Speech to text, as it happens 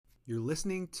You're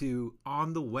listening to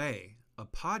On the Way, a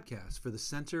podcast for the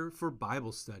Center for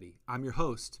Bible Study. I'm your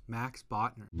host, Max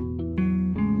Botner.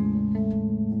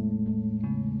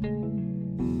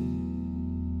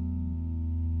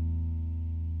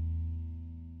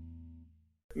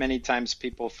 Many times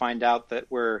people find out that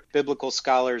we're biblical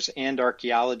scholars and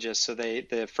archaeologists. So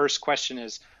the first question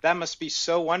is, that must be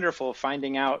so wonderful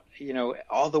finding out,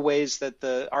 all the ways that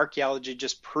the archaeology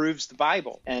just proves the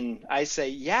Bible. And I say,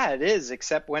 yeah, it is,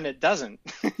 except when it doesn't.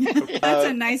 That's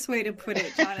a nice way to put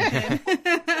it, Jonathan.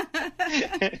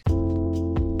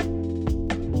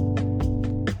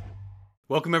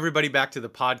 Welcome, everybody, back to the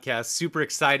podcast. Super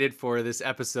excited for this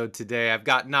episode today. I've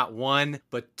got not one,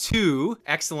 but two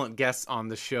excellent guests on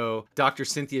the show. Dr.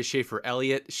 Cynthia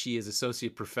Schaefer-Elliott. She is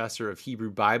Associate Professor of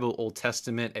Hebrew Bible, Old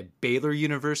Testament at Baylor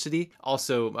University.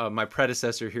 Also, my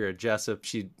predecessor here at Jessup.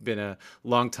 She'd been a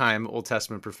longtime Old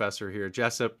Testament professor here at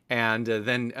Jessup. And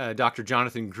then Dr.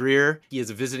 Jonathan Greer. He is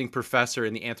a visiting professor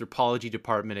in the Anthropology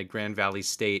Department at Grand Valley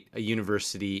State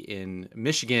University in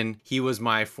Michigan. He was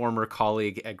my former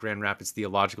colleague at Grand Rapids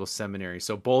Theological Seminary.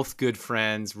 So both good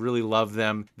friends, really love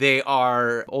them. They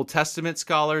are Old Testament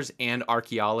scholars and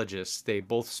archaeologists. They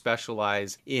both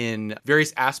specialize in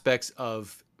various aspects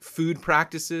of food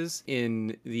practices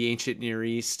in the ancient Near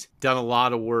East, done a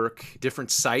lot of work,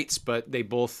 different sites, but they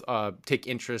both take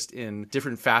interest in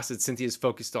different facets. Cynthia's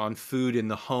focused on food in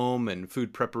the home and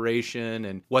food preparation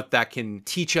and what that can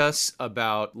teach us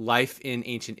about life in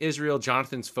ancient Israel.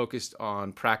 Jonathan's focused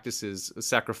on practices,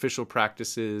 sacrificial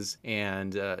practices,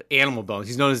 and animal bones.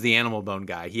 He's known as the animal bone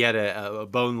guy. He had a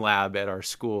bone lab at our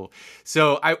school.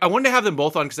 So I wanted to have them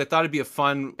both on because I thought it'd be a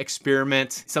fun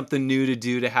experiment, something new to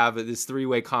do, to have this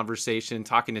three-way conversation,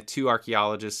 talking to two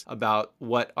archaeologists about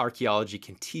what archaeology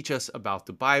can teach us about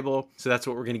the Bible. So that's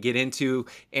what we're going to get into.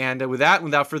 And with that,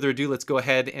 without further ado, let's go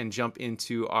ahead and jump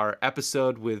into our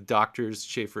episode with Drs.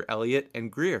 Schaefer-Elliott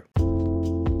and Greer.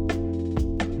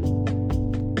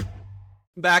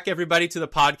 Back, everybody, to the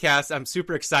podcast. I'm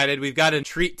super excited. We've got a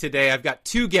treat today. I've got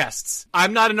two guests.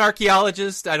 I'm not an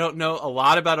archaeologist. I don't know a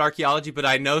lot about archaeology, but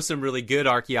I know some really good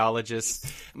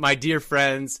archaeologists. My dear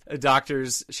friends,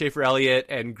 Drs. Schaefer-Elliott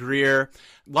and Greer.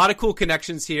 A lot of cool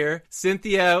connections here.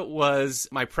 Cynthia was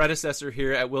my predecessor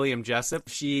here at William Jessup.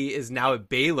 She is now at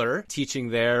Baylor, teaching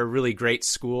there, really great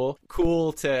school.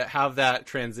 Cool to have that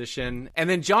transition. And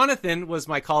then Jonathan was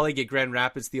my colleague at Grand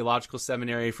Rapids Theological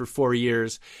Seminary for 4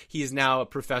 years. He is now a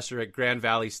professor at Grand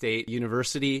Valley State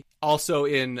University, also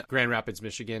in Grand Rapids,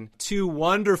 Michigan. Two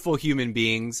wonderful human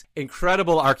beings,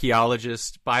 incredible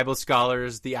archaeologists, Bible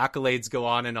scholars. The accolades go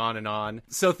on and on and on.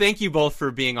 So thank you both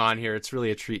for being on here. It's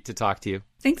really a treat to talk to you.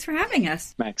 Thanks for having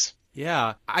us. Max.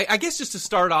 Yeah. I guess just to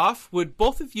start off, would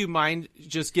both of you mind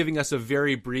just giving us a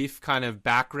very brief kind of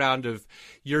background of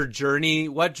your journey?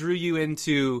 What drew you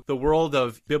into the world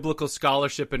of biblical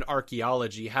scholarship and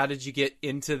archaeology? How did you get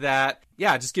into that?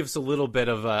 Yeah, just give us a little bit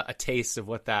of a taste of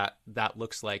what that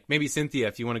looks like. Maybe Cynthia,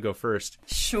 if you want to go first.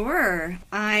 Sure.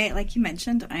 Like you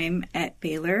mentioned, I'm at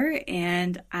Baylor,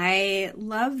 and I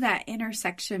love that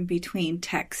intersection between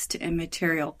text and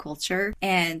material culture.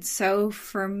 And so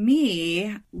for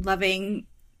me, loving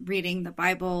reading the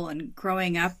Bible and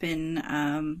growing up in,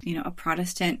 a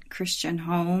Protestant Christian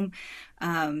home,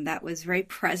 that was very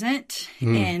present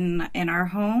in our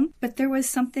home. But there was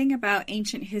something about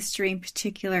ancient history, in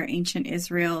particular ancient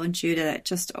Israel and Judah, that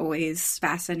just always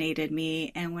fascinated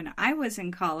me. And when I was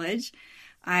in college,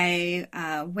 I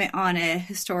went on a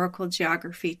historical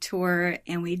geography tour,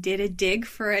 and we did a dig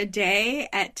for a day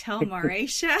at Tel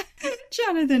Marisha.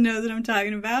 Jonathan knows what I'm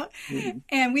talking about.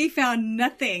 And we found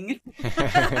nothing.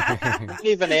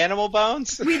 Even animal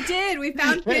bones? We did. We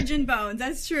found pigeon bones.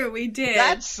 That's true. We did.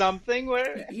 That's something.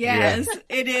 Yes,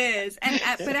 it is. And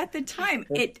but at the time,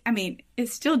 it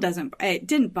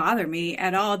didn't bother me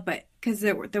at all, but because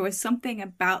there was something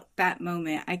about that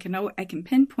moment. I can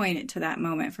pinpoint it to that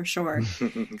moment for sure.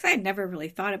 Because I had never really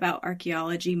thought about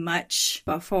archaeology much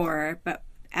before, but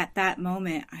at that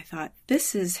moment, I thought,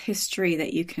 this is history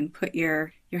that you can put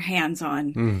your hands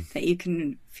on, that you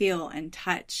can feel and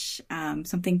touch,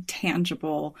 something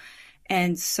tangible.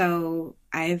 And so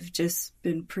I've just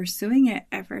been pursuing it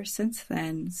ever since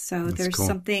then. So there's cool.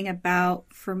 Something about,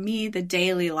 for me, the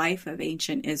daily life of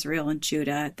ancient Israel and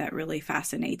Judah that really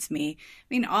fascinates me. I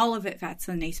mean, all of it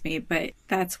fascinates me, but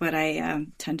that's what I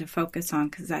tend to focus on,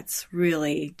 because that's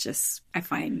really just, I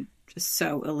find just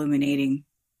so illuminating.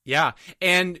 Yeah.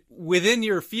 And within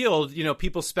your field,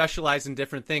 people specialize in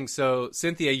different things. So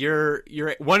Cynthia, you're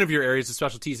one of your areas of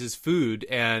specialties is food.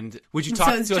 And would you talk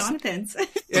so is to Jonathan's.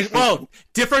 Well,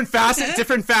 different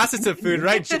facets of food,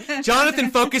 right? Jonathan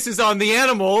focuses on the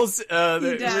animals, He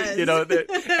does.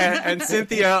 and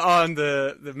Cynthia on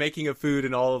the making of food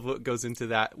and all of what goes into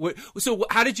that. So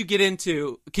how did you get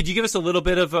into, could you give us a little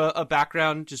bit of a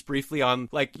background just briefly on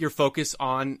like your focus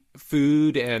on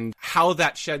food and how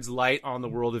that sheds light on the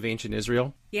world of ancient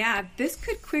Israel? Yeah, this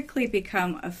could quickly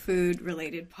become a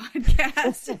food-related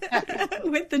podcast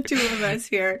with the two of us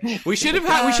here. We should have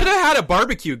had a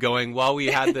barbecue going while we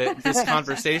had this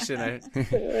conversation.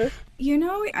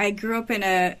 I grew up in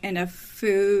a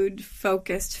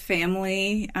food-focused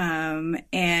family,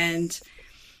 and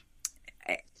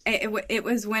it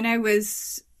was when I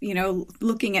was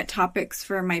looking at topics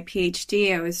for my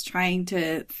PhD. I was trying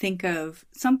to think of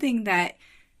something that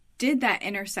did that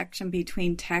intersection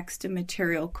between text and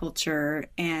material culture,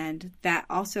 and that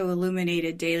also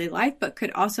illuminated daily life, but could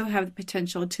also have the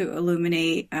potential to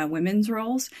illuminate women's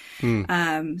roles.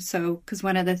 Because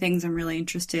one of the things I'm really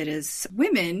interested is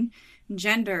women,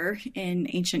 gender in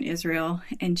ancient Israel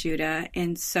and Judah.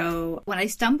 And so when I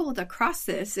stumbled across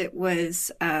this, it was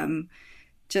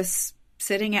just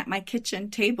sitting at my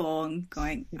kitchen table and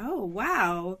going, oh,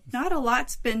 wow, not a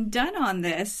lot's been done on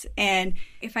this. And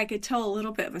if I could tell a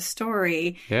little bit of a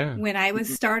story, when I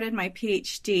started my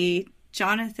PhD,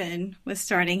 Jonathan was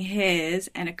starting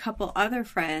his, and a couple other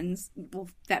friends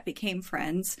that became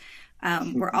friends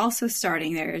were also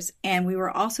starting theirs. And we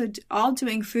were also all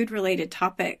doing food-related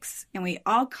topics. And we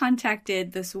all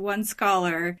contacted this one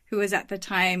scholar who was at the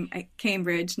time at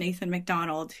Cambridge, Nathan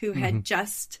MacDonald, who had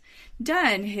just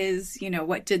done his,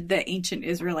 what did the ancient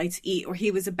Israelites eat? Or he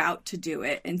was about to do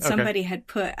it. And somebody had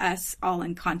put us all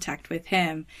in contact with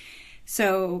him.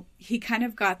 So he kind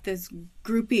of got this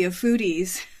groupie of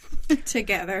foodies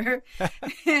together.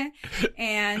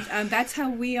 And that's how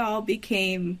we all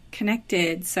became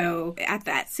connected. So at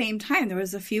that same time, there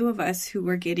was a few of us who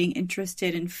were getting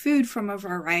interested in food from a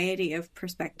variety of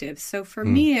perspectives. So for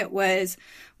me, it was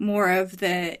more of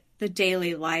the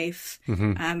daily life,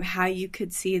 how you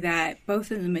could see that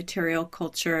both in the material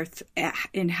culture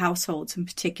in households in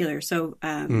particular. So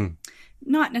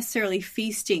not necessarily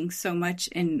feasting so much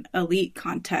in elite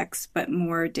context, but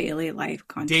more daily life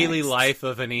context. Daily life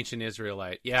of an ancient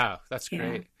Israelite. Yeah, that's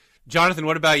great. Jonathan,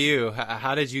 what about you?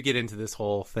 How did you get into this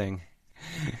whole thing?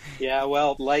 Yeah,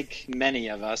 well, like many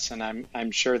of us, and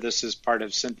I'm sure this is part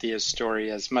of Cynthia's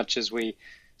story, as much as we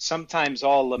sometimes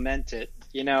all lament it,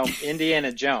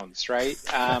 Indiana Jones, right?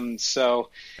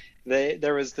 So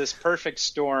there was this perfect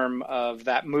storm of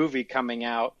that movie coming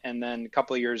out, and then a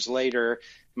couple of years later,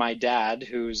 my dad,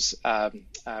 who's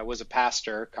was a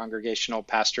pastor, congregational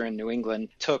pastor in New England,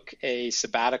 took a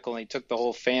sabbatical, and he took the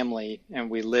whole family, and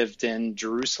we lived in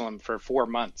Jerusalem for 4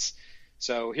 months.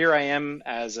 So here I am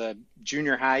as a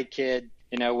junior high kid,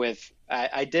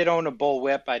 I did own a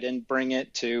bullwhip. I didn't bring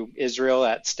it to Israel.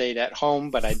 That stayed at home,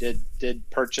 but I did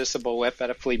purchase a bullwhip at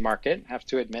a flea market, I have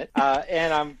to admit.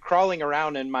 And I'm crawling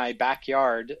around in my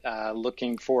backyard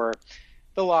looking for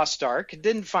the Lost Ark.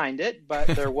 Didn't find it, but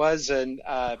there was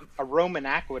a Roman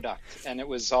aqueduct, and it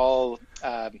was all,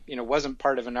 wasn't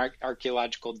part of an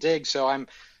archaeological dig. So I'm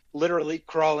literally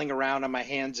crawling around on my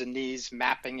hands and knees,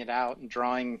 mapping it out and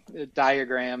drawing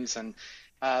diagrams, and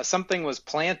something was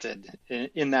planted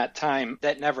in that time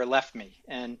that never left me.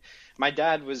 And my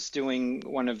dad was doing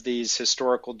one of these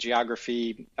historical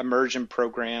geography immersion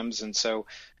programs, and so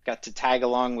got to tag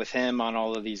along with him on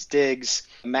all of these digs.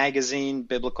 A magazine,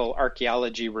 Biblical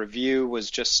Archeology Review, was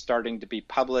just starting to be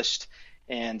published,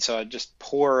 and so I just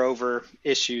pour over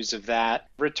issues of that.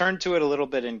 Returned to it a little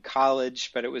bit in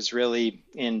college, but it was really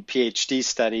in PhD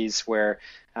studies where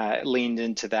I leaned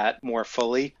into that more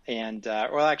fully. And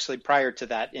actually prior to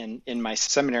that in my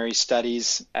seminary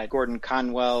studies at Gordon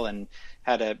Conwell, and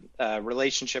had a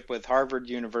relationship with Harvard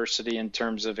University in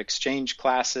terms of exchange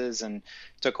classes, and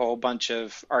took a whole bunch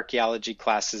of archaeology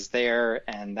classes there.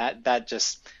 And that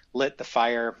just lit the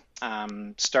fire.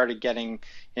 Started getting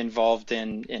involved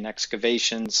in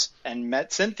excavations, and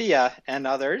met Cynthia and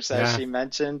others, as she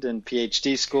mentioned, in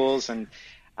PhD schools. And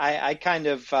I kind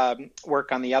of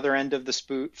work on the other end of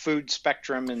the food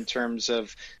spectrum in terms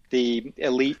of the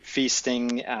elite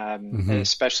feasting,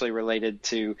 especially related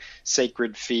to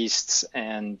sacred feasts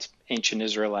and ancient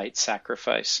Israelite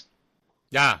sacrifice.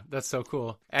 Yeah, that's so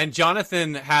cool. And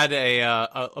Jonathan had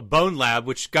a bone lab,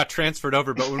 which got transferred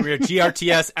over. But when we were at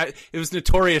GRTS, it was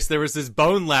notorious. There was this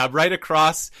bone lab right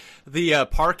across the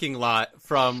parking lot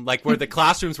from like where the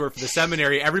classrooms were for the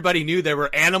seminary. Everybody knew there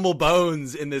were animal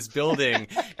bones in this building,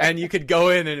 and you could go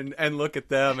in and look at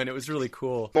them, and it was really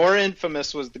cool. More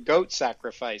infamous was the goat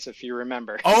sacrifice, if you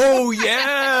remember. Oh,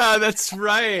 yeah, that's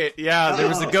right. Yeah, there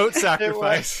was a goat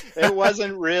sacrifice. It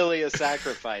wasn't really a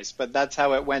sacrifice, but that's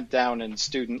how it went down in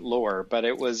student lore. But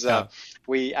it was, I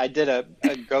did a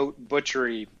goat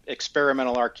butchery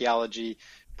experimental archaeology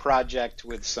project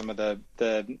with some of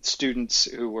the students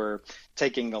who were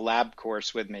taking the lab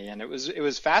course with me, and it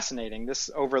was fascinating.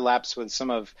 This overlaps with some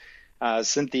of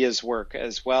Cynthia's work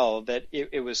as well, that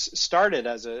it was started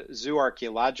as a zoo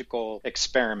archaeological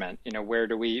experiment. Where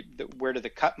do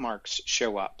the cut marks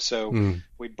show up? So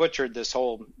we butchered this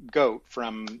whole goat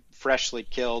from freshly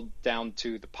killed down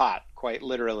to the pot, quite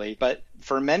literally. But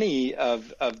for many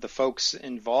of the folks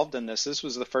involved in this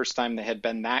was the first time they had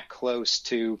been that close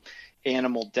to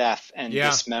animal death and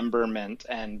dismemberment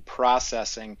and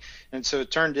processing. And so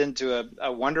it turned into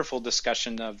a wonderful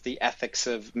discussion of the ethics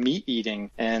of meat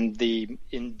eating and the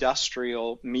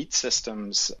industrial meat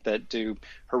systems that do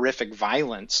horrific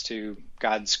violence to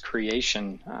God's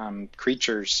creation,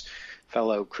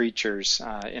 fellow creatures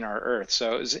in our earth.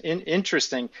 So it was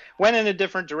interesting. Went in a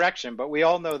different direction, but we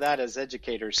all know that as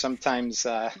educators, sometimes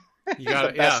the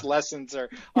best lessons are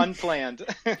unplanned.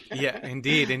 Yeah,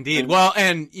 indeed. Well,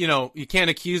 and you can't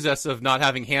accuse us of not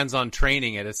having hands-on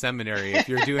training at a seminary if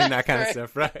you're doing that kind of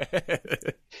stuff, right?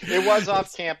 It was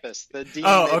off campus. The dean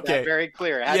made that very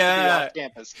clear. It had to be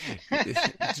off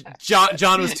campus.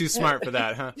 John was too smart for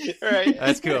that, huh? Right.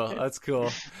 That's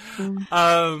cool.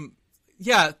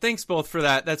 Yeah, thanks both for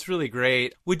that. That's really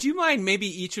great. Would you mind maybe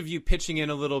each of you pitching in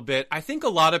a little bit? I think a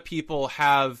lot of people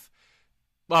have,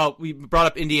 well, we brought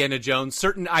up Indiana Jones,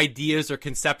 certain ideas or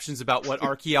conceptions about what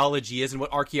archaeology is and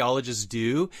what archaeologists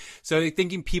do. So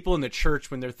thinking people in the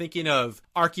church, when they're thinking of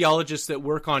archaeologists that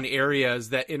work on areas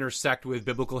that intersect with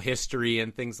biblical history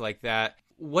and things like that,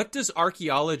 what does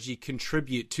archaeology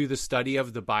contribute to the study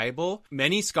of the Bible?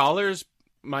 Many scholars,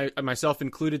 myself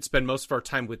included, spend most of our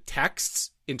time with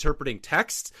texts, interpreting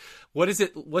texts. What's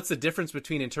the difference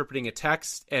between interpreting a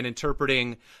text and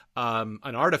interpreting an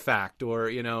artifact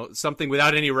or, something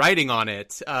without any writing on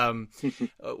it?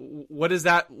 What does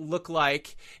that look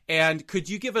like? And could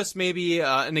you give us maybe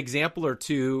an example or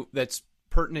two that's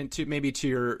pertinent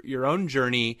to your own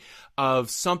journey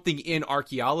of something in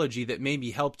archaeology that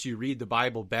maybe helped you read the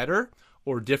Bible better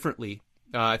or differently?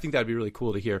 I think that'd be really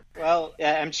cool to hear. Well,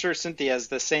 I'm sure Cynthia has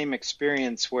the same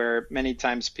experience where many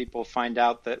times people find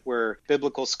out that we're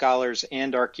biblical scholars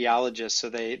and archaeologists. So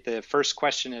the first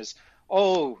question is,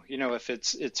 if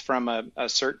it's from a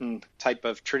certain type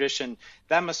of tradition,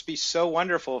 that must be so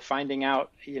wonderful finding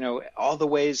out, all the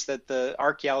ways that the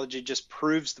archaeology just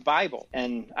proves the Bible.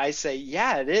 And I say,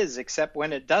 yeah, it is, except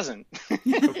when it doesn't.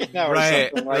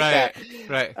 Right.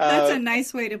 Right. That's a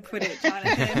nice way to put it,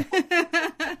 Jonathan.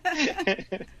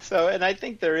 So, and I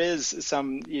think there is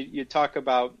some, you talk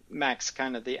about, Max,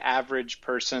 kind of the average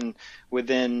person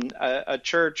within a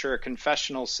church or a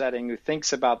confessional setting who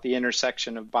thinks about the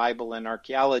intersection of Bible and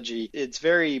archaeology. It's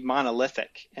very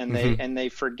monolithic, and they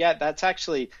forget that's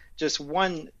actually just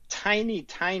one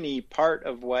tiny part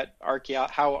of what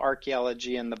how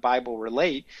archaeology and the Bible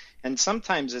relate. And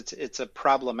sometimes it's a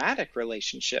problematic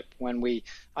relationship when we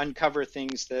uncover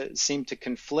things that seem to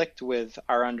conflict with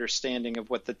our understanding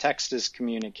of what the text is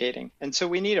communicating. And so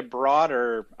we need a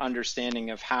broader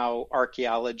understanding of how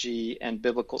archaeology and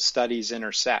biblical studies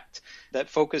intersect that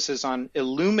focuses on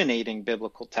illuminating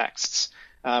biblical texts.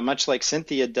 Much like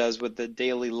Cynthia does with the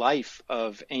daily life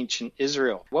of ancient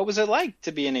Israel. What was it like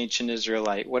to be an ancient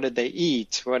Israelite? What did they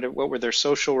eat? What were their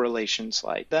social relations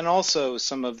like? Then also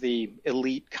some of the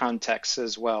elite contexts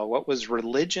as well. What was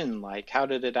religion like? How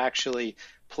did it actually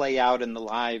play out in the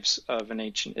lives of an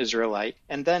ancient Israelite?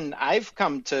 And then I've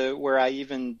come to where I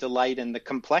even delight in the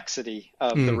complexity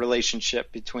of the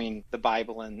relationship between the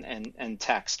Bible and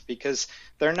text, because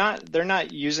they're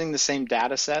not using the same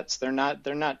data sets. They're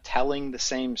not telling the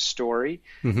same story.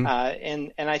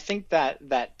 And I think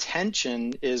that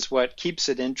tension is what keeps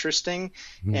it interesting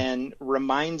and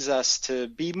reminds us to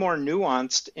be more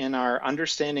nuanced in our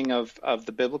understanding of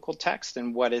the biblical text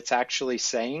and what it's actually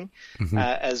saying,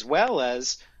 as well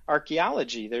as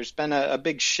archaeology. There's been a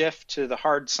big shift to the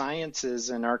hard sciences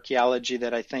in archaeology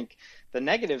that I think the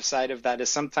negative side of that is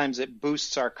sometimes it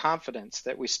boosts our confidence,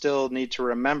 that we still need to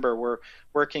remember we're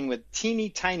working with teeny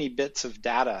tiny bits of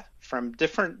data from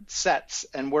different sets,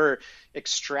 and we're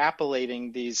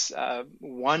extrapolating these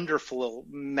wonderful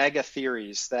mega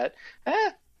theories that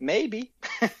maybe.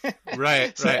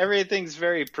 Right. So everything's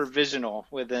very provisional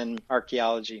within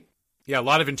archaeology. Yeah, a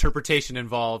lot of interpretation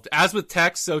involved. As with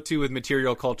text, so too with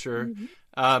material culture.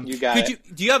 You got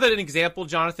it. Do you have an example,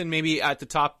 Jonathan, maybe at the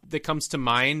top that comes to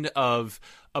mind of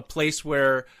a place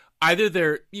where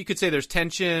either you could say there's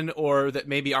tension, or that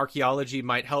maybe archaeology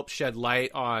might help shed light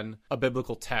on a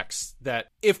biblical text that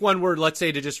if one were, let's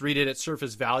say, to just read it at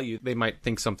surface value, they might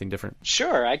think something different?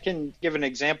 Sure. I can give an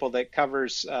example that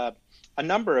covers a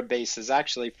number of bases,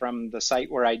 actually, from the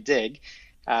site where I dig.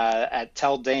 At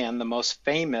Tel Dan, the most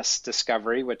famous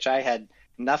discovery, which I had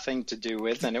nothing to do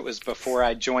with, and it was before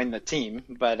I joined the team,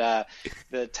 but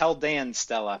the Tel Dan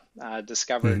stela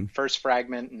discovered first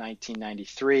fragment in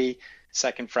 1993,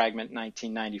 second fragment in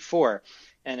 1994.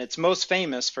 And it's most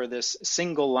famous for this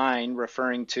single line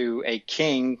referring to a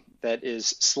king that is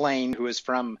slain who is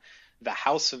from the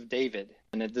house of David.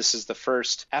 And this is the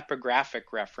first epigraphic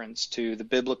reference to the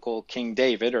biblical King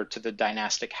David, or to the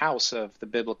dynastic house of the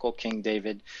biblical King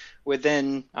David,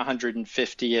 within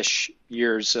 150-ish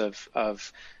years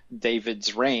of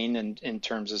David's reign, and in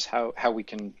terms of how we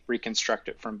can reconstruct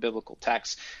it from biblical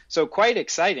texts. So quite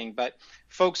exciting, but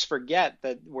folks forget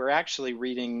that we're actually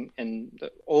reading an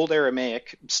old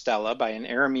Aramaic stela by an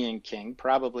Aramean king,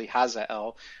 probably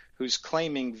Hazael, who's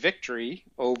claiming victory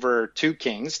over two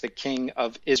kings, the king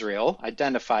of Israel,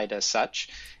 identified as such,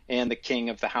 and the king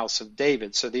of the house of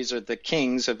David. So these are the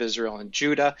kings of Israel and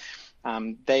Judah.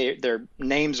 Their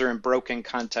names are in broken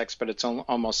context, but it's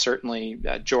almost certainly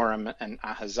Joram and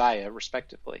Ahaziah,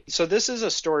 respectively. So this is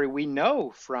a story we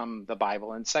know from the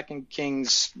Bible in 2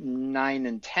 Kings 9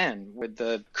 and 10, with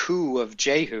the coup of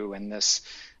Jehu and this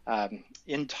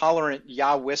intolerant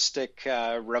Yahwistic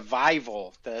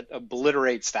revival that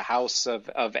obliterates the house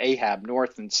of Ahab,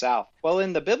 north and south. Well,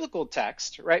 in the biblical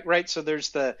text, right, so there's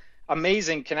the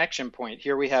amazing connection point.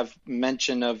 Here we have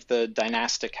mention of the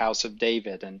dynastic house of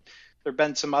David, and there have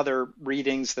been some other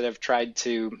readings that have tried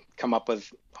to come up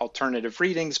with alternative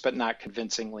readings, but not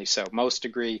convincingly so. Most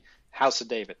agree house of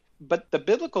David. But the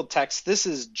biblical text, this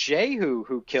is Jehu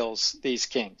who kills these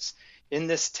kings. In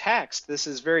this text, this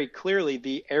is very clearly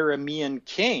the Aramean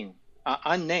king,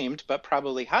 unnamed, but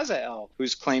probably Hazael,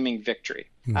 who's claiming victory.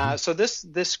 So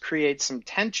this creates some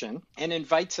tension and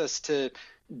invites us to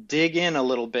dig in a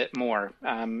little bit more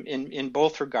in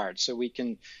both regards, so we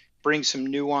can bring some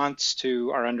nuance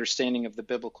to our understanding of the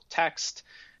biblical text,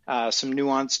 some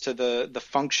nuance to the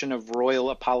function of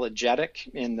royal apologetic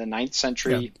in the 9th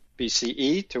century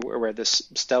BCE, to where this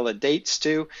stela dates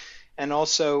to, and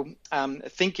also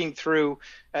thinking through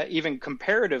even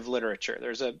comparative literature.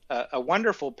 There's a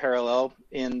wonderful parallel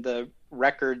in the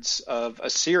records of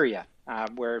Assyria,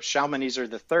 where Shalmaneser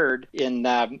III, in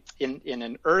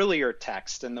an earlier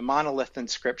text, in the monolith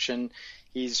inscription,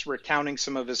 he's recounting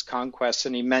some of his conquests,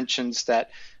 and he mentions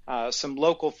that some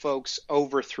local folks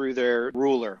overthrew their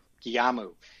ruler,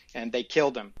 Giamu, and they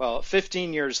killed him. Well,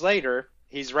 15 years later,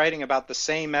 he's writing about the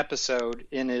same episode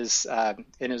in his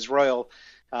royal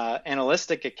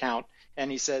annalistic account, and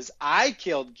he says, I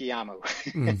killed Giamu.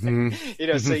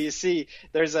 So you see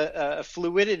there's a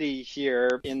fluidity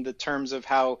here in the terms of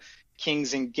how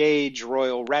kings engage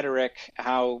royal rhetoric,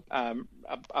 how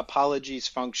apologies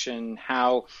function,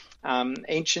 how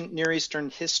ancient Near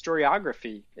Eastern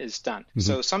historiography is done.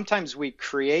 So sometimes we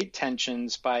create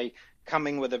tensions by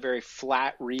coming with a very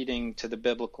flat reading to the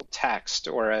biblical text,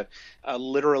 or a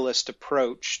literalist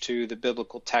approach to the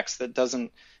biblical text that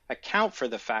doesn't account for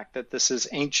the fact that this is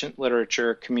ancient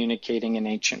literature communicating in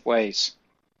ancient ways.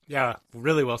 Yeah,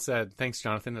 really well said. Thanks,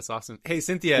 Jonathan. That's awesome. Hey,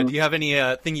 Cynthia, do you have any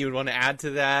thing you would want to add to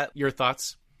that? Your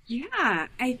thoughts? Yeah,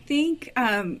 I think,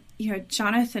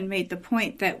 Jonathan made the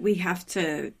point that we have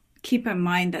to keep in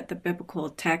mind that the biblical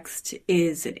text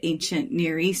is an ancient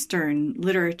Near Eastern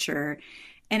literature.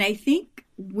 And I think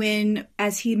when,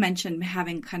 as he mentioned,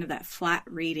 having kind of that flat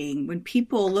reading, when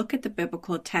people look at the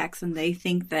biblical text and they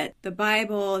think that the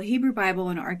Bible, Hebrew Bible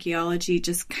and archaeology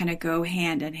just kind of go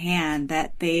hand in hand,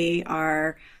 that they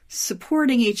are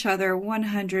supporting each other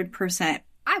 100%.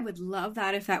 I would love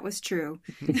that if that was true,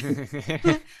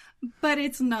 but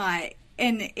it's not.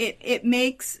 And it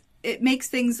makes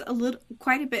things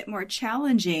quite a bit more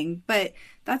challenging. But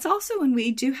that's also when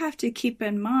we do have to keep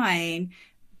in mind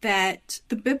that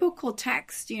the biblical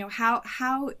text,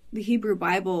 how the Hebrew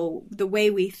Bible, the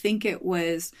way we think it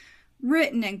was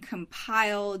written and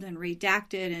compiled and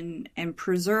redacted and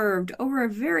preserved over a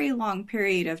very long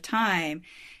period of time.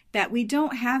 that we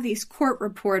don't have these court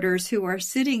reporters who are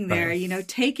sitting there, Right.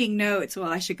 taking notes. Well,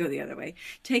 I should go the other way,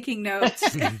 taking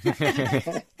notes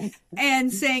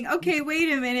and saying, okay,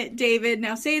 wait a minute, David,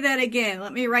 now say that again.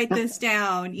 Let me write this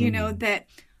down. That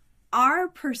our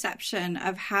perception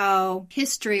of how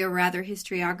history, or rather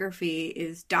historiography,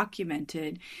 is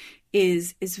documented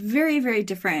is very, very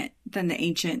different than the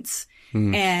ancients.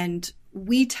 And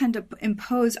we tend to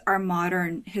impose our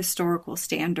modern historical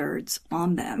standards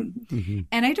on them.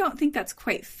 And I don't think that's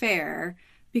quite fair,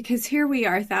 because here we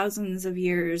are thousands of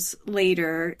years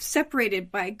later, separated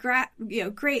by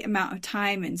great amount of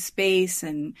time and space,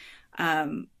 and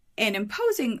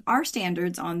imposing our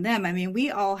standards on them. I mean,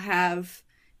 we all have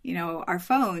our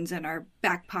phones in our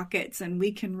back pockets, and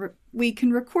we can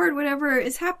record whatever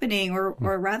is happening, or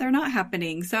rather not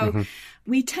happening. So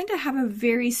we tend to have a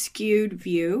very skewed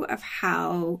view of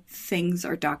how things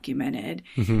are documented.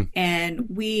 And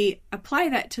we apply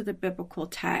that to the biblical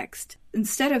text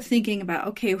instead of thinking about,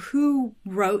 okay, who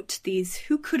wrote these,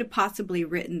 who could have possibly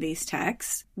written these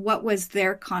texts? What was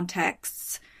their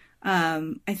contexts?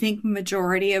 I think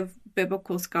majority of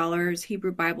biblical scholars,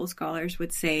 Hebrew Bible scholars,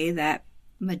 would say that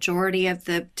majority of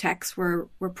the texts were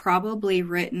probably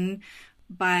written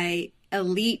by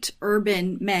elite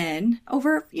urban men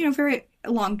over, very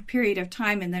long period of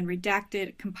time, and then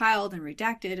compiled and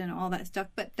redacted and all that stuff.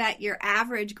 But that your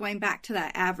average, going back to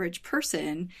that average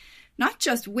person, not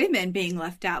just women being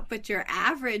left out, but your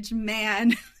average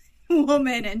man,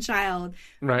 woman, and child,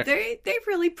 Right. they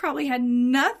really probably had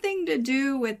nothing to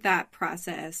do with that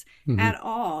process at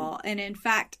all. And in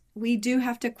fact, we do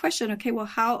have to question, okay, well,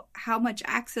 how much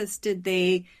access did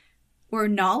they, or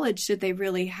knowledge did they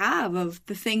really have of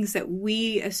the things that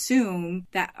we assume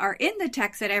that are in the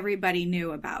text that everybody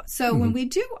knew about? So when we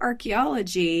do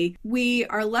archaeology, we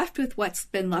are left with what's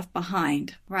been left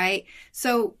behind, right?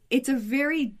 So it's a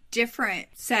very different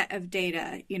set of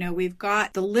data. We've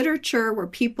got the literature where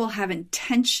people have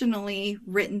intentionally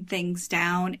written things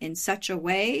down in such a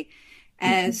way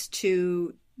as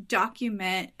to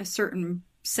document a certain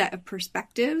set of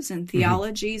perspectives and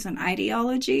theologies and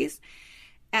ideologies,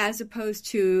 as opposed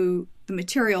to the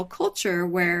material culture,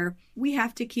 where we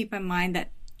have to keep in mind that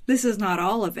this is not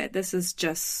all of it. This is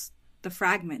just the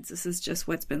fragments. This is just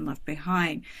what's been left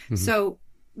behind. So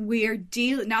we are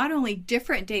dealing not only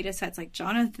different data sets, like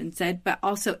Jonathan said, but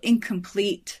also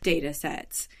incomplete data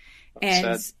sets.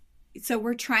 And so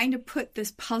we're trying to put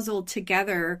this puzzle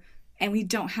together, and we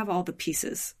don't have all the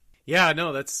pieces. Yeah,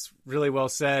 no, that's really well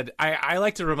said. I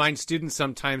like to remind students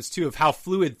sometimes, too, of how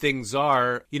fluid things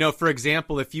are. For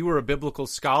example, if you were a biblical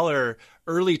scholar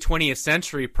early 20th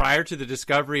century, prior to the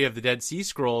discovery of the Dead Sea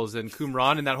Scrolls and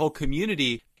Qumran and that whole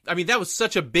community, I mean, that was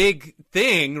such a big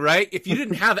thing, right? If you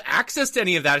didn't have access to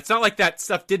any of that, it's not like that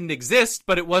stuff didn't exist,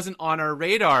 but it wasn't on our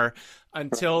radar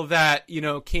until that,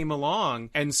 came along.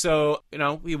 And so,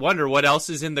 we wonder what else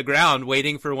is in the ground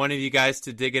waiting for one of you guys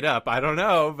to dig it up. I don't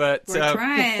know, but we're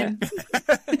trying.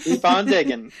 Keep on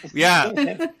digging.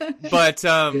 Yeah. But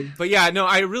yeah, no,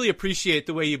 I really appreciate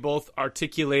the way you both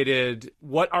articulated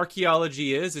what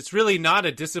archaeology is. It's really not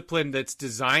a discipline that's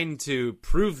designed to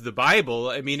prove the Bible.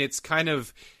 I mean, it's kind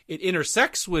of, it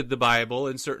intersects with the Bible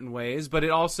in certain ways, but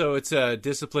it's a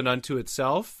discipline unto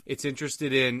itself. It's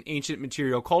interested in ancient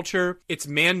material culture. Its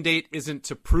mandate isn't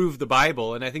to prove the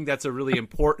Bible, and I think that's a really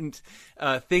important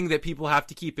thing that people have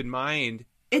to keep in mind.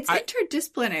 It's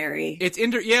interdisciplinary.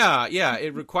 Yeah.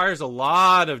 It requires a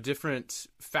lot of different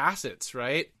facets,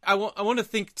 right? I want to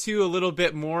think, too, a little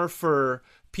bit more for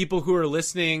people who are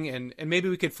listening, and maybe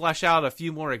we could flesh out a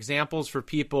few more examples for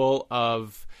people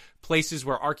of places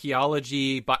where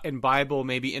archaeology and Bible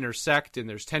maybe intersect, and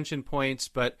there's tension points.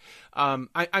 But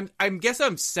I guess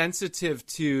I'm sensitive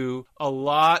to a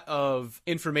lot of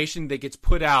information that gets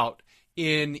put out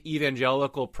in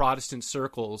evangelical Protestant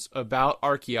circles about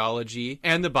archaeology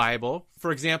and the Bible.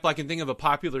 For example, I can think of a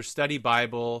popular study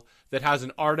Bible that has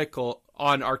an article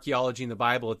on archaeology in the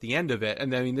Bible at the end of it.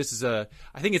 And I mean,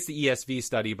 I think it's the ESV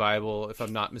study Bible, if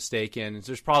I'm not mistaken.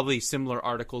 There's probably similar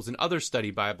articles in other study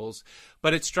Bibles.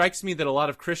 But it strikes me that a lot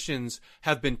of Christians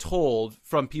have been told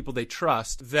from people they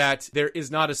trust that there is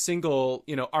not a single,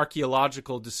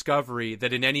 archaeological discovery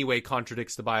that in any way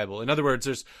contradicts the Bible. In other words,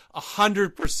 there's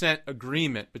 100%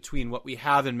 agreement between what we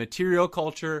have in material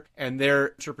culture and their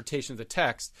interpretation of the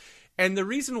text. And the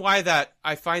reason why that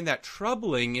I find that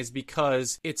troubling is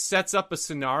because it sets up a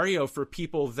scenario for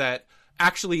people that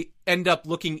actually end up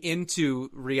looking into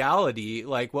reality,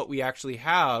 like what we actually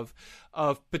have,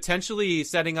 of potentially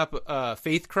setting up a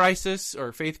faith crisis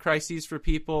or faith crises for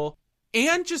people.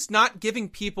 and just not giving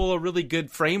people a really good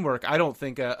framework. I don't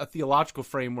think a theological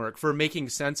framework for making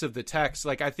sense of the text.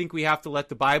 Like, I think we have to let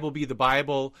the Bible be the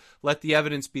Bible, let the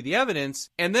evidence be the evidence.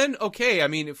 And then, okay, I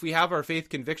mean, if we have our faith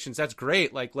convictions, that's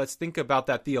great. Like, let's think about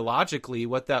that theologically,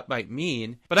 what that might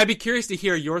mean. But I'd be curious to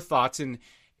hear your thoughts. And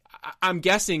I'm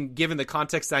guessing, given the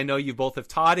context I know you both have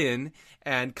taught in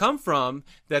and come from,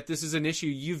 that this is an issue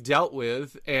you've dealt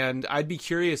with. And I'd be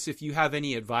curious if you have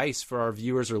any advice for our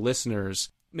viewers or listeners,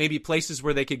 maybe places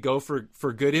where they could go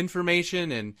for good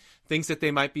information and things that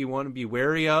they might want to be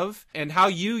wary of, and how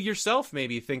you yourself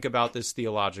maybe think about this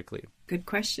theologically. Good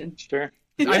question. Sure.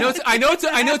 I know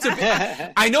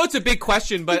it's a big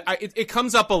question, but it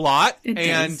comes up a lot.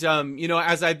 And,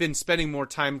 as I've been spending more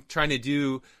time trying to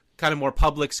do kind of more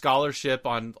public scholarship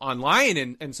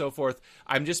online and so forth,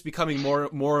 I'm just becoming more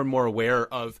and more aware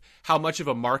of how much of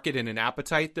a market and an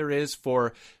appetite there is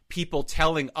for people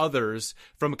telling others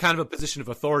from a kind of a position of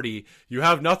authority, you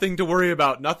have nothing to worry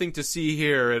about, nothing to see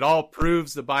here. It all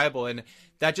proves the Bible. And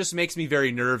that just makes me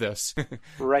very nervous.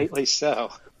 Rightly so.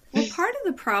 Well, part of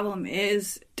the problem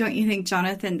is, don't you think,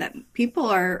 Jonathan, that people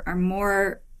are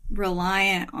more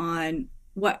reliant on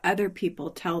what other people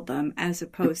tell them as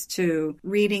opposed to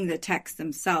reading the text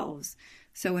themselves.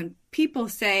 So when people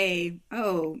say,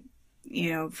 oh,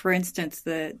 for instance,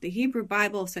 the Hebrew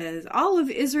Bible says all of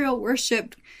Israel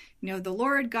worshiped, the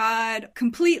Lord God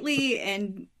completely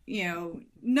and,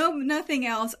 nothing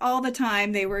else all the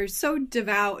time. They were so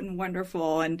devout and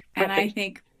wonderful. And I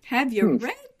think, have you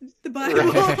read the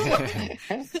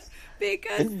Bible?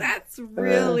 Because that's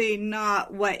really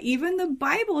not what even the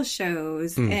Bible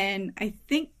shows. And I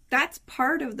think that's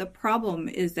part of the problem,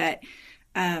 is that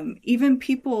even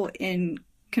people in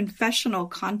confessional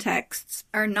contexts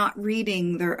are not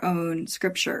reading their own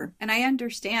scripture. And I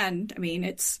understand,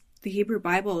 the Hebrew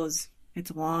Bible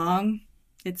it's long.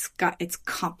 It's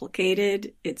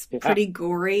complicated. It's pretty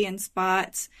gory in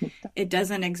spots. It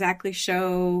doesn't exactly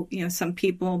show, some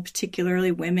people,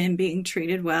 particularly women, being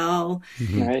treated well.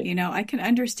 Right. I can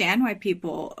understand why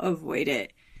people avoid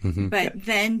it. But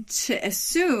then to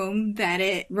assume that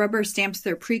it rubber stamps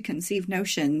their preconceived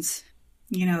notions,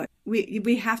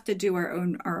 we have to do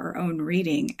our own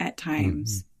reading at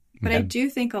times. But I do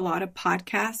think a lot of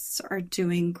podcasts are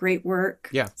doing great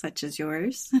work, such as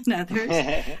yours and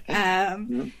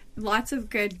others. Lots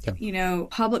of good,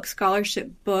 public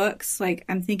scholarship books. Like,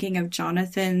 I'm thinking of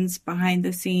Jonathan's Behind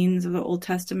the Scenes of the Old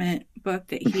Testament book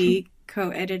that he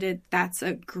co-edited. That's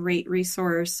a great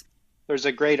resource. There's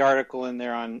a great article in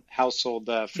there on household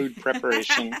food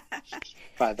preparation,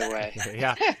 by the way.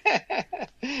 Yeah.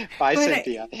 By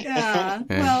Cynthia.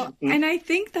 Well, and I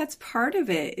think that's part of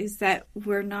it, is that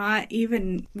we're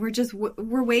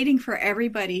waiting for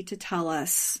everybody to tell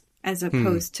us, as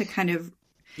opposed to kind of,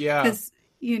 because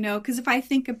if I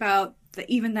think about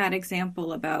even that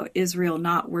example about Israel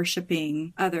not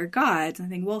worshiping other gods, I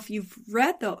think, well, if you've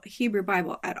read the Hebrew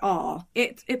Bible at all,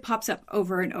 it pops up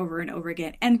over and over and over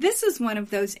again. And this is one of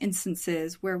those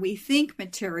instances where we think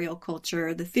material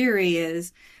culture, the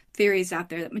theories out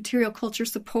there that material culture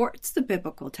supports the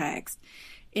biblical text,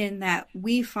 in that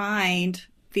we find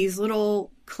these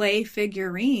little clay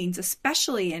figurines,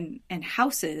 especially in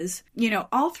houses,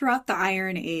 all throughout the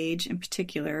Iron Age in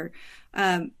particular.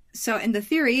 And the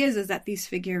theory is that these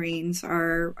figurines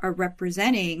are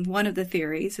representing, one of the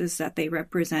theories is that they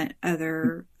represent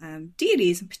other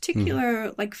deities, in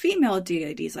particular, like female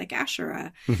deities like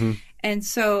Asherah. And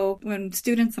so when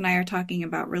students and I are talking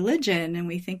about religion, and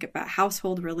we think about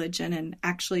household religion and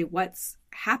actually what's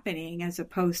happening as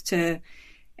opposed to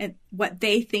what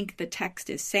they think the text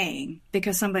is saying,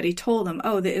 because somebody told them,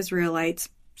 oh, the Israelites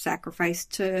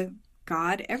sacrificed to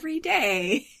God every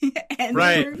day, and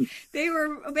they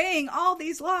were obeying all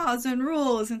these laws and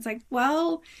rules. And it's like,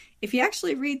 well, if you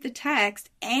actually read the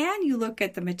text and you look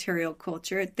at the material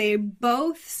culture, they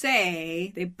both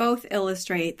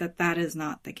illustrate that is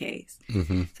not the case.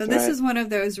 So this is one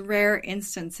of those rare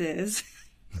instances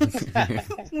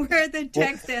where the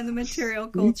text and the material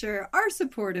culture are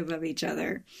supportive of each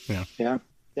other.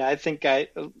 Yeah, I think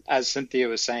as Cynthia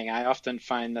was saying, I often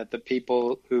find that the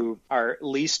people who are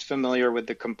least familiar with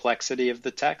the complexity of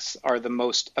the text are the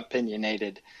most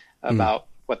opinionated about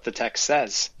what the text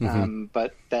says.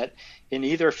 But that in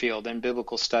either field, in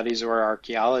biblical studies or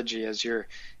archaeology, as you're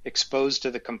exposed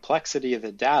to the complexity of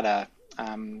the data,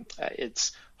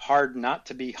 it's hard not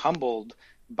to be humbled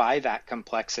by that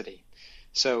complexity.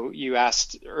 So you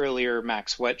asked earlier,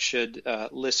 Max, what should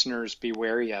listeners be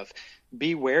wary of?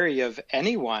 Be wary of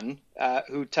anyone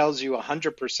who tells you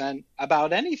 100%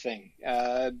 about anything,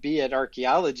 be it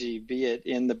archaeology, be it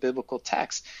in the biblical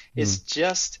text. It's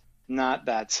just not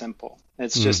that simple.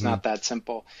 It's just not that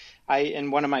simple.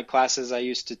 In one of my classes I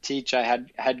used to teach, I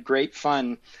had great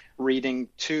fun reading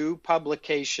two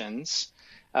publications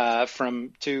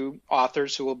from two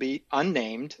authors who will be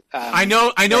unnamed. I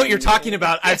know what you're talking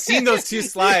about. I've seen those two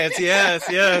slides.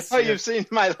 Yes. Oh, you've seen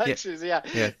my lectures,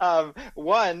 yeah.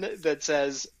 One that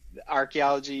says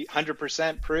archaeology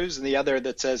 100% proves, and the other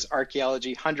that says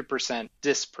archaeology 100%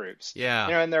 disproves. Yeah.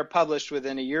 And they're published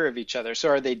within a year of each other. So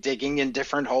are they digging in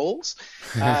different holes?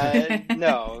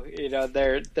 No,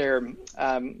 they're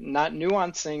not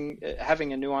nuancing,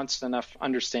 having a nuanced enough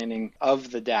understanding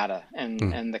of the data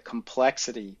and the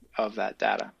complexity of that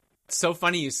data. It's so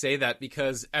funny you say that,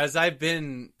 because as I've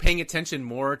been paying attention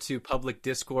more to public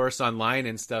discourse online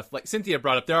and stuff, like Cynthia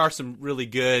brought up, there's some really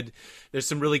good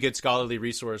scholarly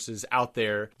resources out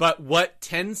there. But what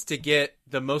tends to get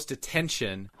the most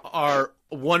attention are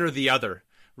one or the other,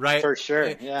 right? For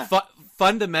sure, yeah.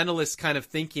 Fundamentalist kind of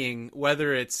thinking,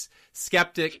 whether it's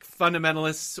skeptic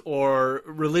fundamentalists or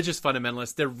religious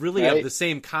fundamentalists, they're really of the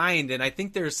same kind. And I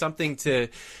think there's something to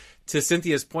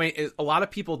Cynthia's point, is a lot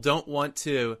of people don't want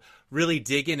to really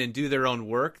dig in and do their own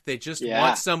work. They just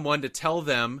want someone to tell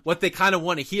them what they kind of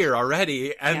want to hear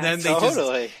already, and then they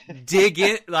just dig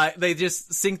in, like they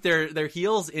just sink their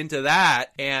heels into that,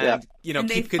 and and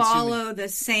keep they consuming. follow the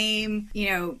same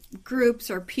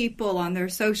groups or people on their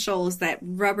socials that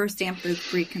rubber stamp those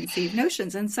preconceived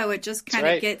notions, and so it just kind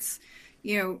of gets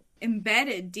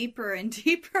embedded deeper and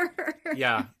deeper.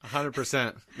 Yeah,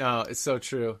 100%. No, it's so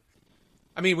true.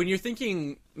 I mean, when you're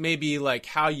thinking maybe like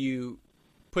how you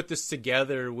put this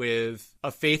together with a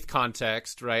faith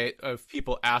context, right, of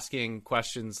people asking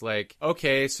questions like,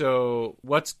 okay, so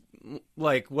what's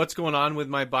going on with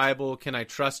my Bible? Can I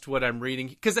trust what I'm reading?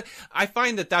 Because I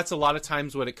find that that's a lot of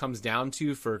times what it comes down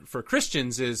to for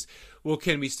Christians is, well,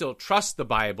 can we still trust the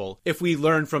Bible if we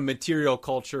learn from material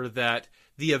culture that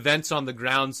the events on the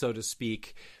ground, so to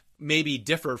speak, maybe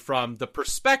differ from the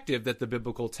perspective that the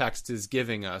biblical text is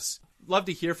giving us? Love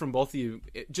to hear from both of you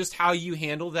just how you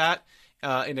handle that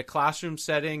in a classroom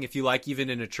setting, if you like, even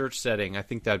in a church setting. I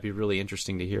think that'd be really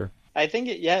interesting to hear. I think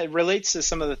it relates to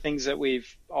some of the things that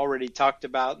we've already talked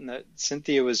about and that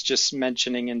Cynthia was just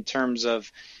mentioning in terms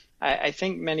of, I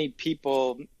think many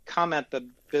people come at the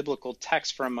biblical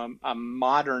text from a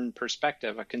modern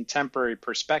perspective, a contemporary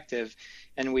perspective,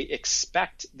 and we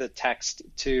expect the text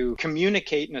to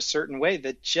communicate in a certain way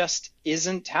that just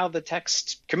isn't how the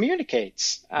text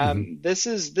communicates. This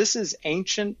is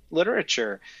ancient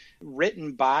literature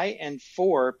written by and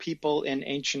for people in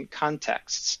ancient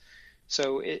contexts.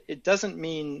 So it doesn't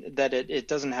mean that it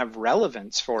doesn't have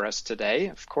relevance for us today.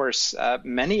 Of course,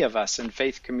 many of us in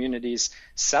faith communities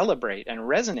celebrate and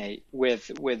resonate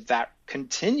with that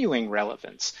continuing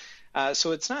relevance.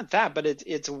 So it's not that, but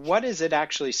it's what is it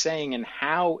actually saying and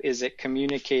how is it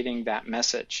communicating that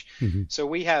message? So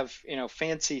we have,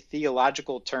 fancy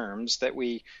theological terms that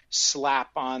we slap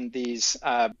on these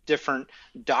different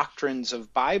doctrines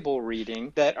of Bible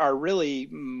reading that are really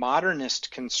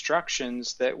modernist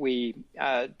constructions that we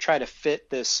try to fit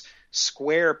this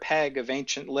square peg of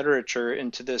ancient literature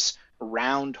into this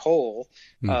round hole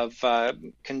of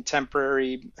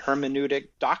contemporary hermeneutic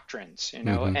doctrines,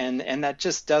 and that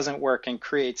just doesn't work and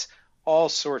creates all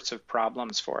sorts of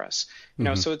problems for us.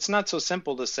 So it's not so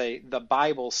simple to say the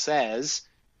Bible says,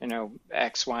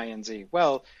 X, Y, and Z.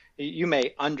 Well, you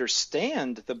may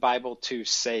understand the Bible to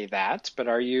say that, but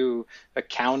are you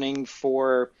accounting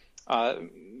for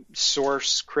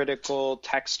source critical,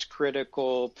 text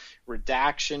critical,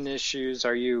 redaction issues?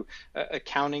 Are you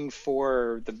accounting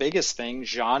for the biggest thing,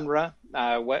 genre?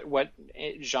 What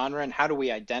genre, and how do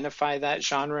we identify that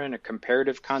genre in a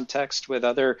comparative context with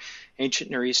other ancient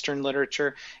Near Eastern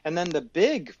literature? And then the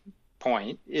big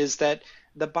point is that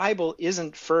the Bible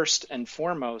isn't first and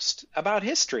foremost about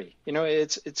history.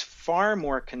 It's far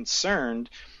more concerned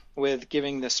with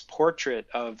giving this portrait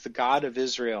of the God of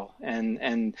Israel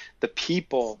and the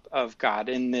people of God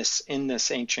in this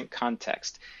ancient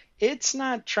context. It's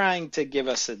not trying to give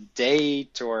us a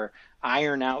date or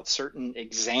iron out certain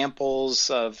examples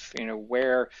of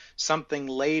where something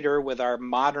later with our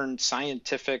modern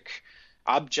scientific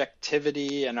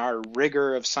objectivity and our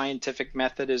rigor of scientific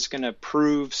method is going to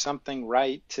prove something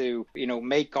right to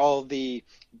make all the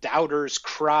doubters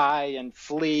cry and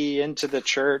flee into the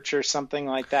church or something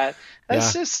like that.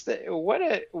 That's just what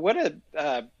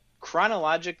a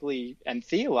chronologically and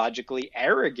theologically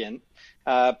arrogant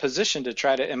position to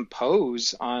try to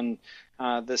impose on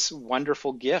this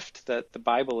wonderful gift that the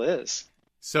Bible is.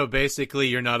 So basically,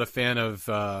 you're not a fan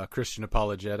of Christian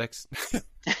apologetics?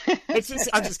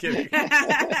 I'm just kidding.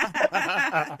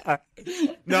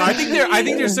 No, I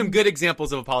think there's some good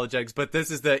examples of apologetics, but this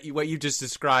is what you just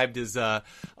described is a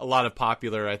lot of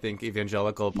popular, I think,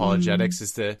 evangelical apologetics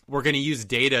is that we're going to use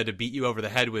data to beat you over the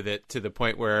head with it to the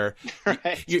point where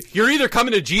Right. you're either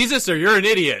coming to Jesus or you're an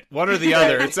idiot, one or the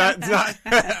other. It's not.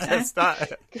 It's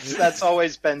not. That's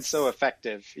always been so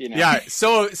effective, Yeah,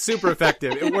 so super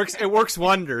effective. It works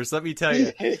wonders. Let me tell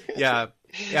you. Yeah.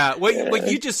 Yeah, what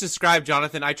you just described,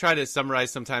 Jonathan, I try to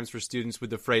summarize sometimes for students with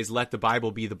the phrase "Let the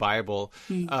Bible be the Bible."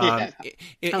 In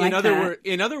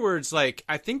other words, like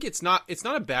I think it's not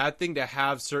a bad thing to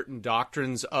have certain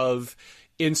doctrines of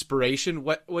inspiration.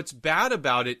 What's bad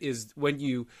about it is when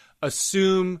you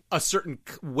assume a certain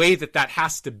way that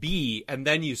has to be, and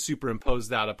then you superimpose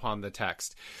that upon the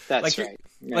text. That's right.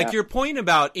 Yeah. Like your point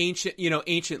about ancient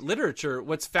literature,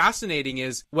 what's fascinating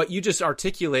is what you just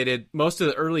articulated, most of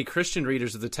the early Christian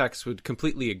readers of the text would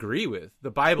completely agree with.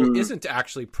 The Bible isn't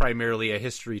actually primarily a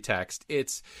history text.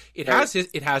 It has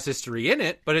history in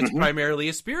it, but it's primarily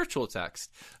a spiritual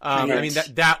text. I mean,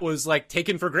 that was like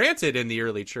taken for granted in the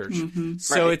early church.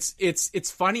 So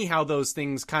it's funny how those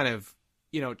things kind of,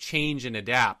 change and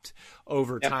adapt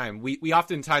over time. We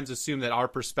oftentimes assume that our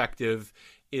perspective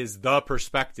is the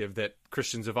perspective that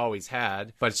Christians have always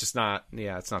had, but it's just not.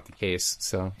 Yeah, it's not the case.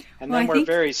 So, and then we're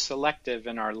very selective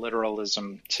in our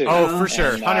literalism too. Oh, for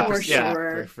sure, 100%.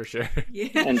 Yeah, for sure.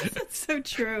 Yeah, that's so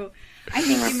true. I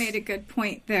think you made a good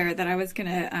point there that I was going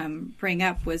to bring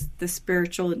up was the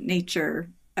spiritual nature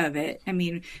of it. I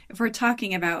mean, if we're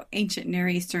talking about ancient Near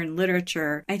Eastern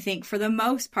literature, I think for the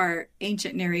most part,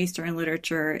 ancient Near Eastern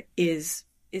literature is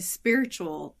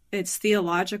spiritual. It's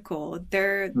theological.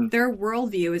 Their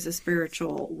worldview is a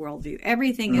spiritual worldview.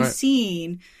 Everything is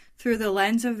seen through the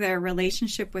lens of their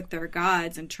relationship with their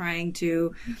gods and trying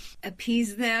to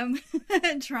appease them,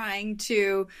 trying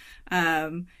to,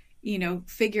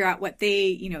 figure out what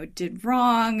they, did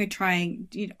wrong,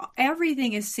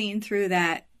 everything is seen through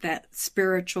that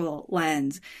spiritual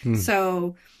lens.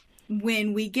 So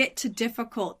when we get to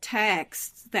difficult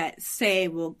texts that say,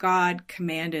 well, God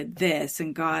commanded this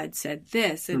and God said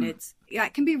this, and it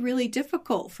can be really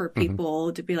difficult for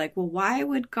people to be like, well, why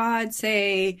would God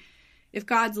say, if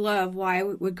God's love, why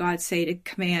would God say to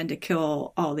command to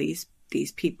kill all these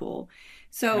people?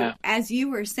 So as you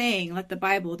were saying, let the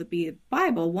Bible to be the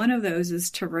Bible, one of those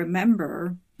is to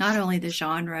remember not only the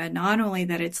genre, not only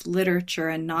that it's literature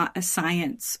and not a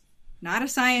science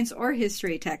or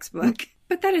history textbook,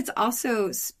 but that it's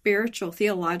also spiritual,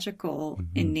 theological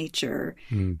in nature.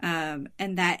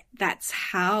 And that's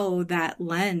how that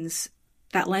lens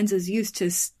is used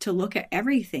to look at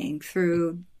everything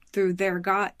through their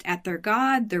God,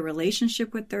 their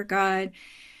relationship with their God,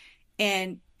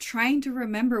 and trying to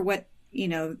remember what,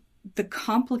 the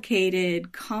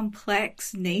complicated,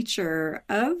 complex nature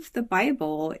of the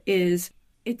Bible is.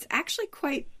 It's actually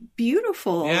quite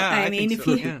beautiful. Yeah, I mean,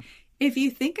 if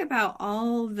you think about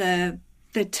all the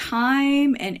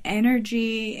time and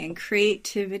energy and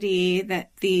creativity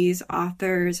that these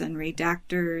authors and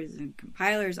redactors and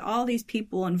compilers, all these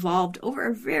people involved over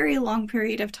a very long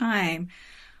period of time,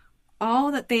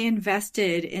 all that they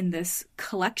invested in this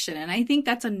collection. And I think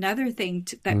that's another thing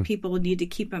that people need to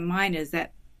keep in mind is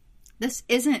that this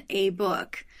isn't a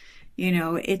book.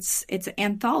 It's an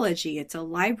anthology. It's a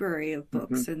library of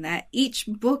books, and that each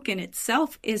book in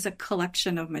itself is a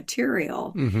collection of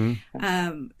material.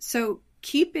 So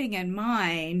keeping in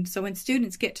mind, so when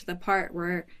students get to the part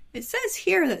where it says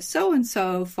here that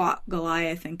so-and-so fought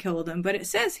Goliath and killed him, but it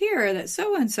says here that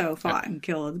so-and-so fought and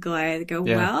killed Goliath,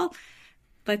 well,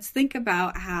 let's think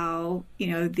about how,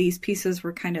 these pieces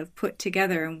were kind of put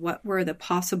together and what were the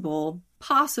possible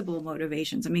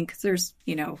motivations. I mean, because there's,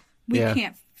 we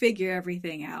can't figure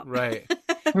everything out. Right.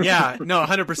 Yeah. No,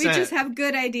 100%. We just have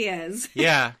good ideas.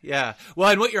 Yeah. Well,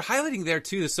 and what you're highlighting there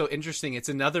too is so interesting. It's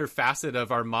another facet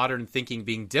of our modern thinking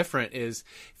being different is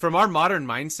from our modern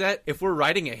mindset, if we're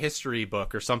writing a history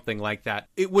book or something like that,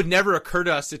 it would never occur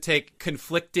to us to take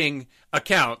conflicting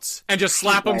accounts and just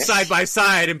slap them side by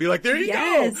side and be like, there you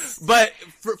go. But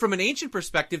from an ancient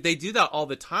perspective, they do that all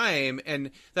the time.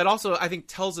 And that also, I think,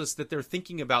 tells us that they're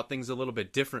thinking about things a little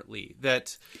bit differently,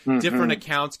 that different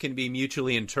accounts can be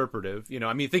mutually interpretive.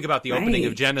 I mean, think about the opening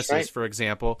of Genesis, for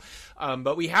example.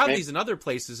 But we have these in other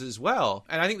places as well.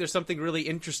 And I think there's something really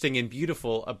interesting and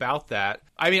beautiful about that.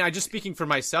 I mean, just speaking for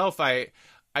myself, I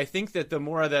think that the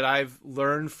more that I've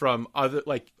learned from other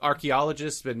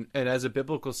archaeologists and as a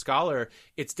biblical scholar,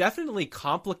 it's definitely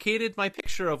complicated my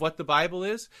picture of what the Bible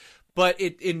is, but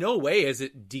it in no way has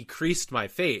it decreased my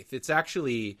faith. It's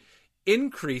actually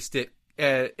increased it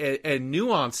and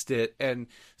nuanced it. And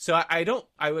so I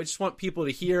just want people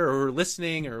to hear, or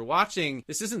listening or watching,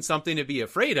 this isn't something to be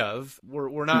afraid of.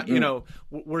 We're not,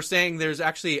 we're saying there's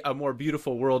actually a more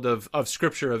beautiful world of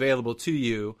scripture available to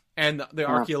you. And the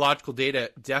archaeological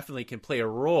data definitely can play a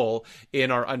role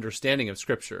in our understanding of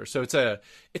scripture. So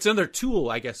it's another tool,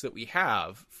 I guess, that we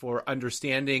have for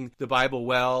understanding the Bible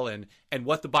well, and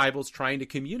what the Bible's trying to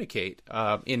communicate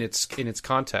in its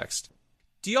context.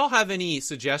 Do y'all have any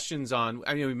suggestions on,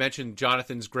 I mean, we mentioned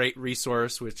Jonathan's great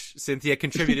resource, which Cynthia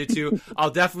contributed to.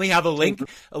 I'll definitely have a link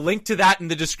to that in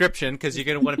the description, because you're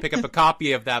going to want to pick up a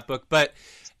copy of that book. But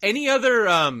any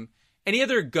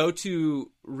other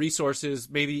go-to resources,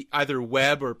 maybe either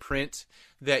web or print,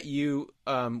 that you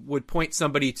would point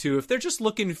somebody to if they're just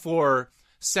looking for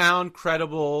sound,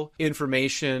 credible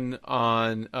information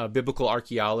on biblical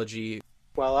archaeology?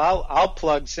 Well, I'll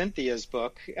plug Cynthia's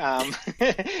book.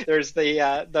 There's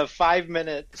the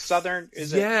 5-minute Southern,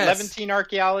 is it Levantine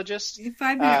archaeologist?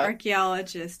 5-minute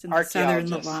archaeologist in the Southern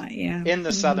Levant, yeah. In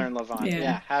the Southern Levant,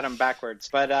 yeah, had them backwards.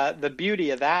 But the beauty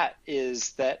of that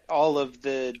is that all of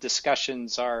the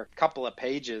discussions are a couple of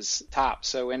pages top.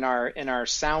 So in our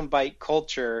soundbite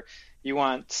culture, you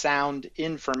want sound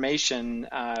information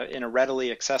in a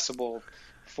readily accessible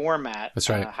format. That's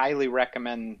right. Highly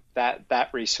recommend that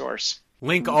resource.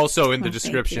 Link also in the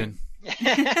description.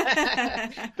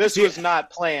 This was not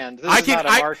planned. This is not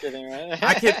a marketing,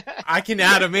 right? I can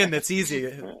add them in. That's easy.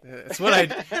 That's what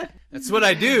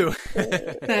I do.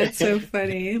 That's so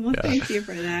funny. Well, thank you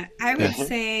for that. I would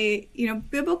say,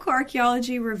 Biblical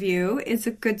Archaeology Review is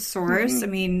a good source. Mm-hmm. I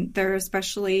mean, they're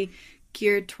especially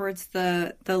geared towards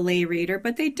the lay reader,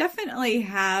 but they definitely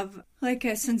have like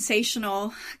a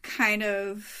sensational kind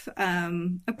of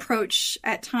approach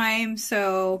at times.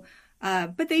 So,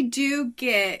 but they do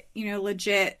get,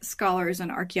 legit scholars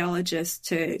and archaeologists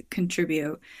to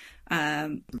contribute.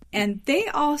 And they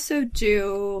also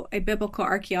do a biblical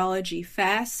archaeology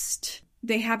fest.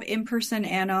 They have in-person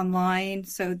and online.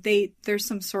 So there's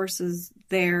some sources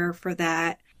there for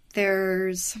that.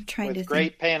 I'm trying to think.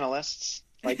 Great panelists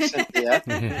like Cynthia.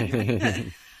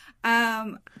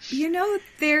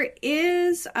 There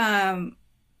is,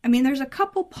 there's a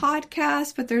couple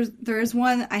podcasts, but there's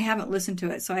one, I haven't listened to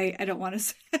it, so I don't want to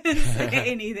say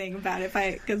anything about it,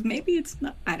 because maybe it's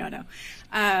not, I don't know.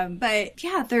 But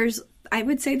yeah, I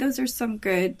would say those are some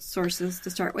good sources to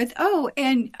start with. Oh,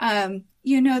 and,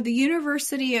 the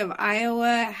University of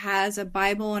Iowa has a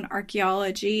Bible and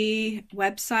Archaeology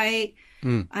website.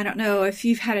 I don't know if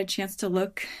you've had a chance to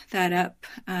look that up,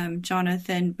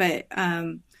 Jonathan, but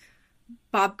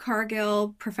Bob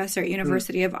Cargill, professor at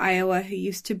University of Iowa, who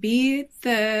used to be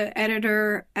the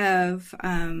editor of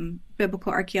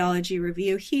Biblical Archaeology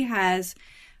Review, he has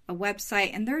a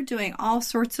website, and they're doing all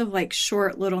sorts of like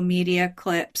short little media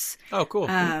clips. Oh, cool.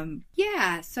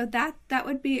 So that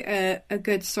would be a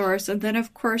good source. And then,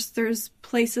 of course, there's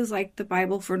places like the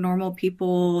Bible for Normal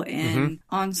People and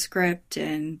OnScript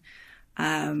and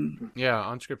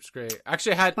OnScript's great.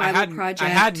 Actually, I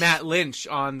had Matt Lynch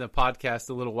on the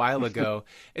podcast a little while ago.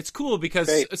 It's cool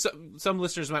because some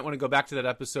listeners might want to go back to that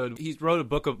episode. He wrote a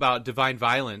book about divine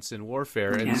violence and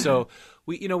warfare, and so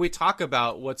we talk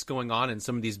about what's going on in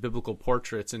some of these biblical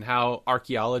portraits and how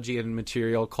archaeology and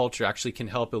material culture actually can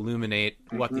help illuminate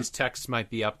what these texts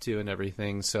might be up to and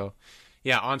everything. So.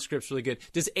 Yeah, OnScript's really good.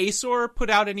 Does ASOR put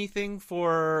out anything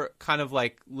for kind of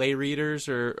like lay readers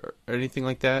or anything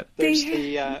like that? There's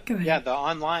the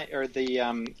online or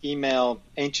the email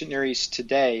Ancient Near East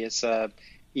Today is a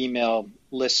email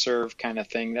listserv kind of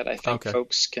thing that I think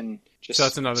folks can just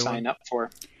sign up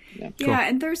for. Yeah, cool.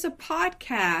 And there's a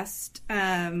podcast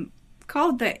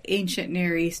called the Ancient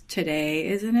Near East Today,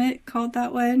 isn't it? Called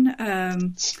that one?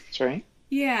 That's right.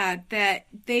 Yeah, that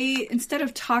they, instead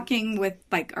of talking with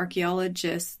like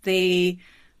archaeologists, they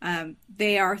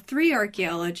are 3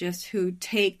 archaeologists who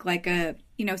take like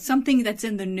something that's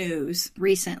in the news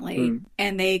recently,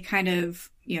 and they kind of,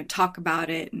 talk about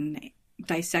it and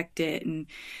dissect it. And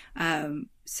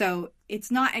so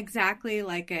it's not exactly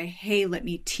like a, hey, let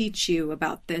me teach you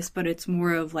about this, but it's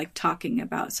more of like talking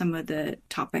about some of the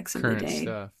topics of current the day.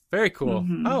 Stuff. Very cool.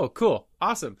 Mm-hmm. Oh, cool.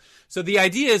 Awesome. So the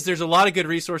idea is there's a lot of good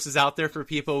resources out there for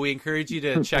people. We encourage you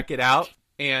to check it out.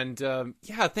 And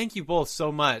thank you both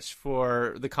so much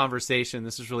for the conversation.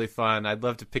 This is really fun. I'd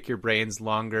love to pick your brains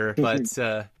longer. But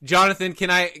Jonathan, can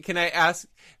I ask,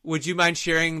 would you mind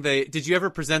sharing did you ever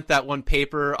present that one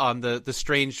paper on the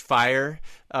strange fire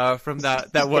from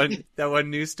that one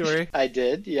news story? I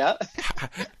did, yeah.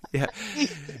 Yeah.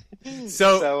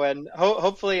 So and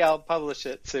hopefully I'll publish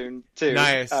it soon too.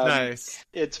 Nice.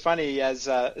 It's funny, as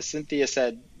Cynthia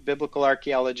said, Biblical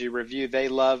Archaeology Review, they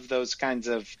love those kinds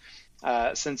of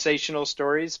sensational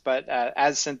stories. But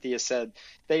as Cynthia said,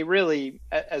 they really,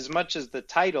 as much as the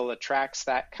title attracts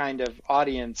that kind of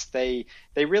audience, they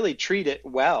really treat it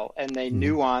well, and they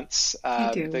nuance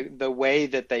the way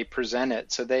that they present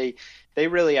it. So they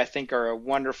really, I think, are a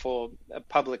wonderful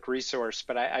public resource.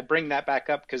 But I bring that back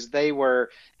up because they were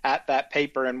at that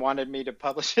paper and wanted me to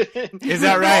publish it. Is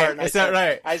that right? Is that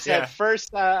right? I said,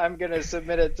 first, I'm going to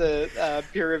submit it to a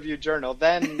peer-reviewed journal.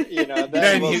 Then,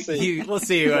 then we'll see. We'll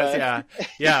see. Yeah.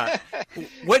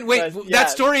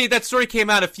 That story came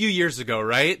out a few years ago,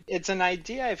 right? It's an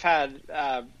idea I've had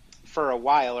for a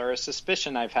while, or a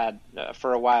suspicion I've had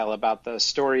for a while, about the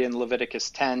story in Leviticus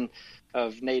 10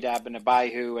 of Nadab and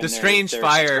Abihu and their strange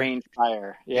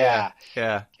fire. Yeah.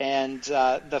 And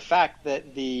the fact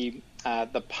that the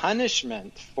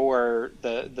punishment for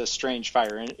the strange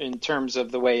fire, in terms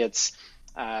of the way it's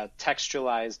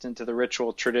textualized into the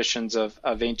ritual traditions of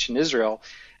ancient Israel,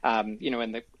 in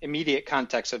the immediate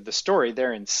context of the story,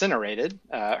 they're incinerated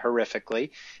horrifically.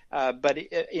 But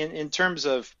in terms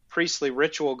of priestly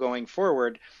ritual going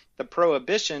forward, the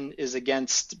prohibition is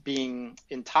against being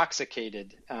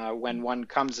intoxicated when one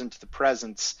comes into the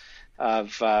presence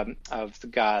of the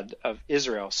God of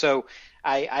Israel. So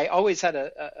I always had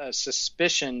a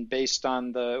suspicion, based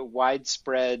on the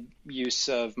widespread use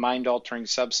of mind-altering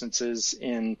substances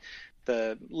in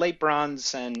the late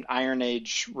Bronze and Iron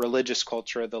Age religious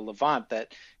culture of the Levant,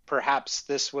 that perhaps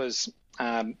this was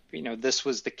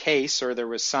the case, or there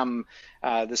was some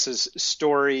this is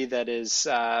story that is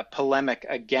polemic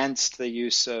against the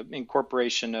use of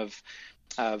incorporation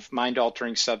of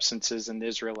mind-altering substances in the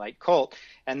Israelite cult.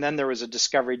 And then there was a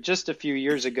discovery just a few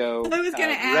years ago,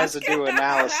 residue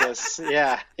analysis,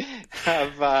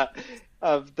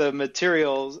 of the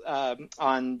materials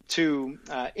on two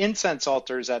incense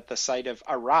altars at the site of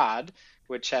Arad,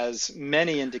 which has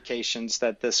many indications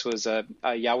that this was a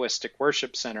Yahwistic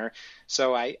worship center.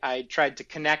 So I tried to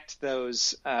connect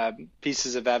those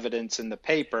pieces of evidence in the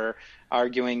paper,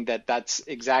 arguing that that's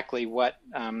exactly what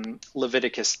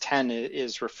Leviticus 10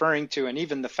 is referring to. And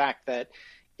even the fact that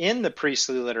in the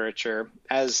priestly literature,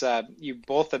 as you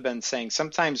both have been saying,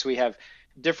 sometimes we have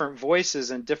different voices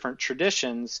and different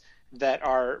traditions that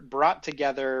are brought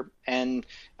together and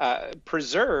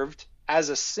preserved as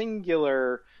a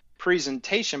singular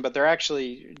presentation, but there are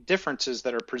actually differences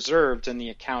that are preserved in the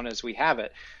account as we have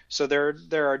it. So there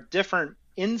are different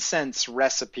incense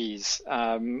recipes,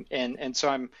 and so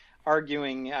I'm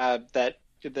arguing that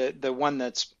the one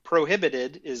that's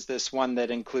prohibited is this one that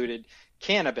included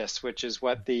cannabis, which is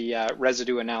what the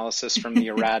residue analysis from the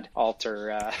Arad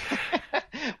altar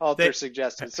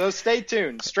suggested. So stay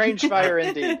tuned. Strange fire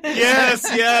indeed. Yes,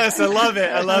 I love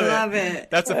it.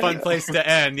 That's a fun place to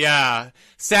end. Yeah.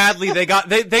 Sadly, they got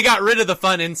rid of the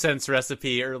fun incense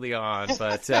recipe early on,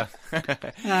 but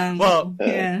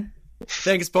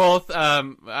thanks both.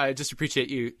 I just appreciate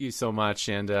you so much,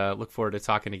 and look forward to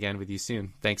talking again with you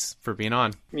soon. Thanks for being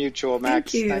on. Mutual,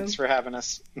 Max. Thanks for having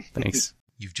us. Thanks.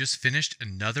 You've just finished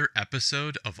another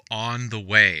episode of On the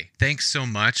Way. Thanks so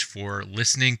much for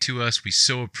listening to us. We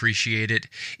so appreciate it.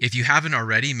 If you haven't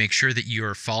already, make sure that you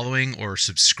are following or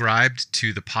subscribed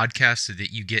to the podcast so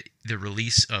that you get the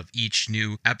release of each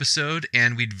new episode.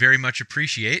 And we'd very much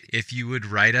appreciate if you would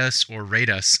write us or rate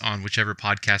us on whichever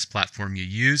podcast platform you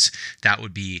use. That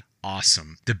would be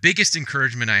awesome. The biggest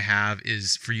encouragement I have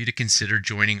is for you to consider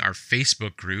joining our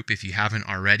Facebook group if you haven't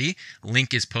already.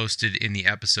 Link is posted in the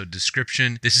episode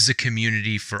description. This is a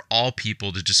community for all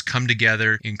people to just come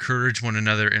together, encourage one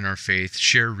another in our faith,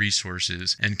 share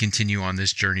resources, and continue on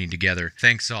this journey together.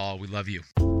 Thanks all. We love you.